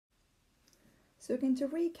So we're going to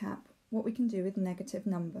recap what we can do with negative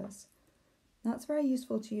numbers. Now it's very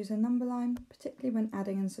useful to use a number line, particularly when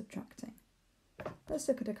adding and subtracting. Let's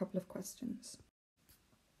look at a couple of questions.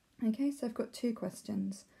 Okay, so I've got two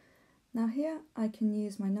questions. Now here I can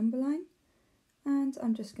use my number line, and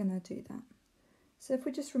I'm just going to do that. So if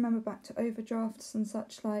we just remember back to overdrafts and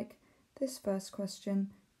such like, this first question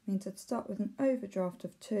means I'd start with an overdraft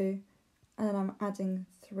of 2, and then I'm adding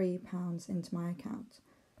 £3 into my account.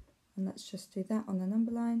 And let's just do that on the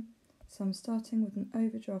number line. So I'm starting with an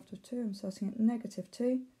overdraft of 2, I'm starting at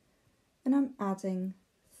 -2, and I'm adding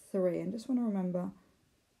 3. And just want to remember,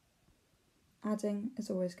 adding is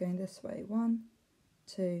always going this way. 1,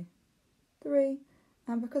 2, 3.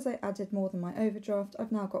 And because I added more than my overdraft,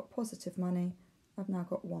 I've now got positive money. I've now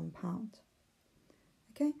got £1.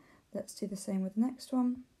 Okay, let's do the same with the next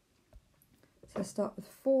one. So I start with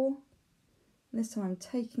 4. This time I'm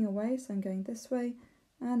taking away, so I'm going this way,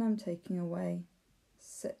 and I'm taking away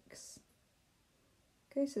 6.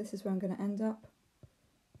 Okay, so this is where I'm going to end up,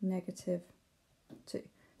 -2.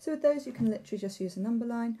 So with those you can literally just use a number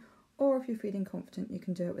line, or if you're feeling confident you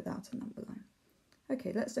can do it without a number line.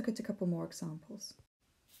 Okay, let's look at a couple more examples.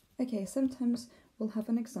 Okay, sometimes we'll have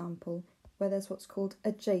an example where there's what's called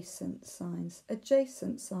adjacent signs.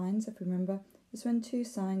 Adjacent signs, if you remember, is when two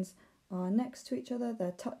signs are next to each other,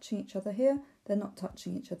 they're touching each other. Here, they're not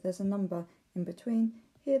touching each other, there's a number in between.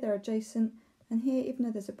 Here they're adjacent, and here, even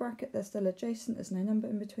though there's a bracket, they're still adjacent, there's no number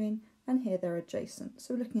in between, and here they're adjacent.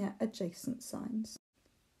 So we're looking at adjacent signs.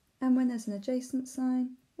 And when there's an adjacent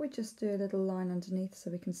sign, we just do a little line underneath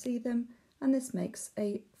so we can see them, and this makes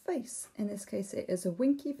a face. In this case, it is a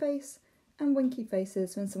winky face, and winky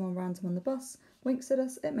faces, when someone random on the bus winks at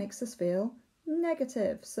us, it makes us feel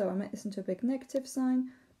negative. So I make this into a big negative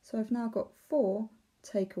sign. So I've now got 4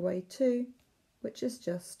 take away 2, which is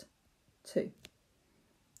just 2.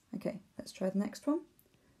 Okay, let's try the next one.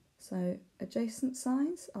 So adjacent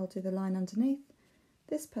signs, I'll do the line underneath.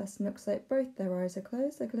 This person looks like both their eyes are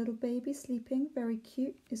closed, like a little baby sleeping, very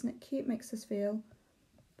cute. Isn't it cute? Makes us feel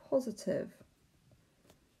positive.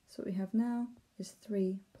 So what we have now is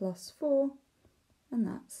 3 plus 4, and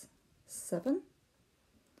that's 7.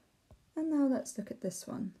 And now let's look at this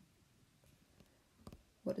one.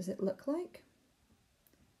 What does it look like?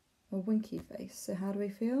 A winky face. So how do we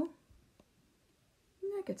feel?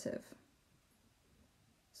 Negative.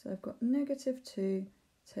 So I've got -2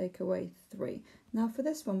 take away 3. Now for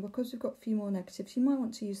this one, because we've got a few more negatives, you might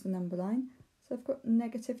want to use the number line. So I've got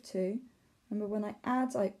 -2. Remember, when I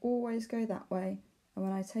add, I always go that way, and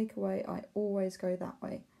when I take away, I always go that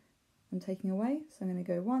way. I'm taking away, so I'm going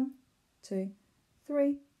to go 1, 2,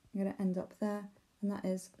 3. I'm going to end up there, and that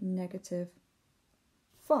is -5.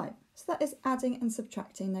 So that is adding and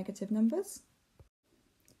subtracting negative numbers.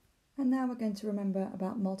 And now we're going to remember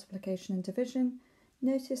about multiplication and division.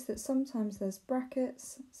 Notice that sometimes there's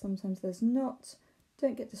brackets, sometimes there's not.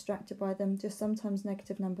 Don't get distracted by them, just sometimes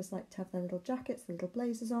negative numbers like to have their little jackets, their little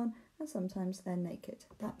blazers on, and sometimes they're naked.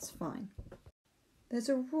 That's fine. There's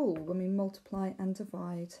a rule when we multiply and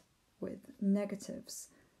divide with negatives.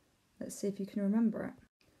 Let's see if you can remember it.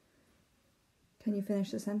 Can you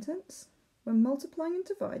finish the sentence? When multiplying and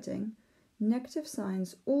dividing, negative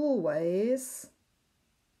signs always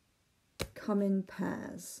come in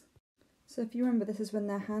pairs. So if you remember, this is when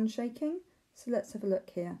they're handshaking. So let's have a look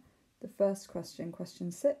here. The first question,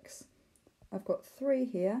 question 6. I've got 3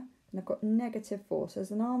 here, and I've got -4. So there's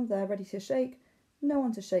an arm there ready to shake, no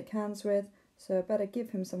one to shake hands with, so I better give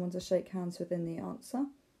him someone to shake hands with in the answer.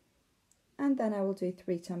 And then I will do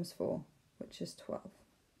 3 times 4, which is 12.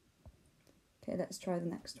 Okay, let's try the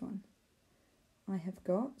next one. I have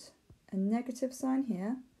got a negative sign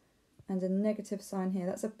here and a negative sign here.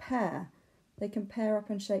 That's a pair. They can pair up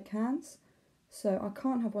and shake hands. So I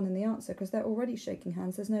can't have one in the answer because they're already shaking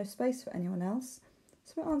hands. There's no space for anyone else.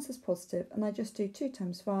 So my answer is positive, and I just do 2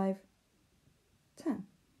 times 5, 10.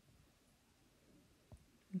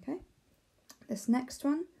 Okay. This next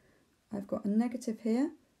one, I've got a negative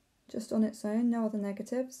here, just on its own, no other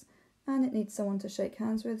negatives, and it needs someone to shake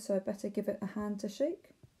hands with, so I better give it a hand to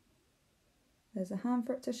shake. There's a hand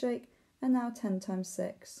for it to shake, and now 10 times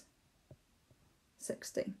 6,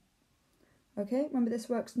 60. Okay, remember this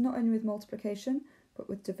works not only with multiplication, but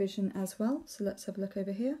with division as well. So let's have a look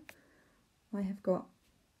over here. I have got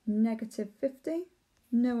 -50,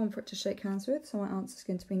 no one for it to shake hands with, so my answer is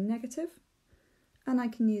going to be negative. And I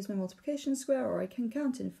can use my multiplication square, or I can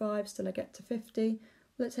count in 5s till I get to 50.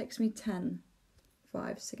 Well, it takes me 10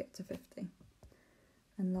 5s to get to 50.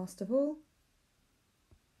 And last of all,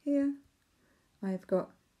 here, I've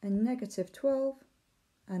got a -12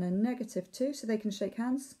 and a -2, so they can shake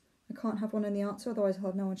hands. I can't have one in the answer, otherwise I'll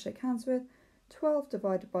have no one to shake hands with. 12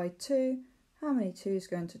 divided by 2, how many 2's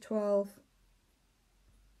go into 12?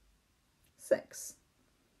 6.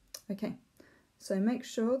 Okay, so make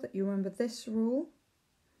sure that you remember this rule,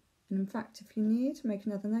 and in fact if you need, make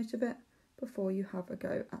another note of it before you have a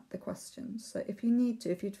go at the questions. So if you need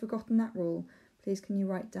to, if you'd forgotten that rule, please can you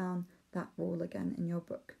write down that rule again in your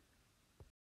book.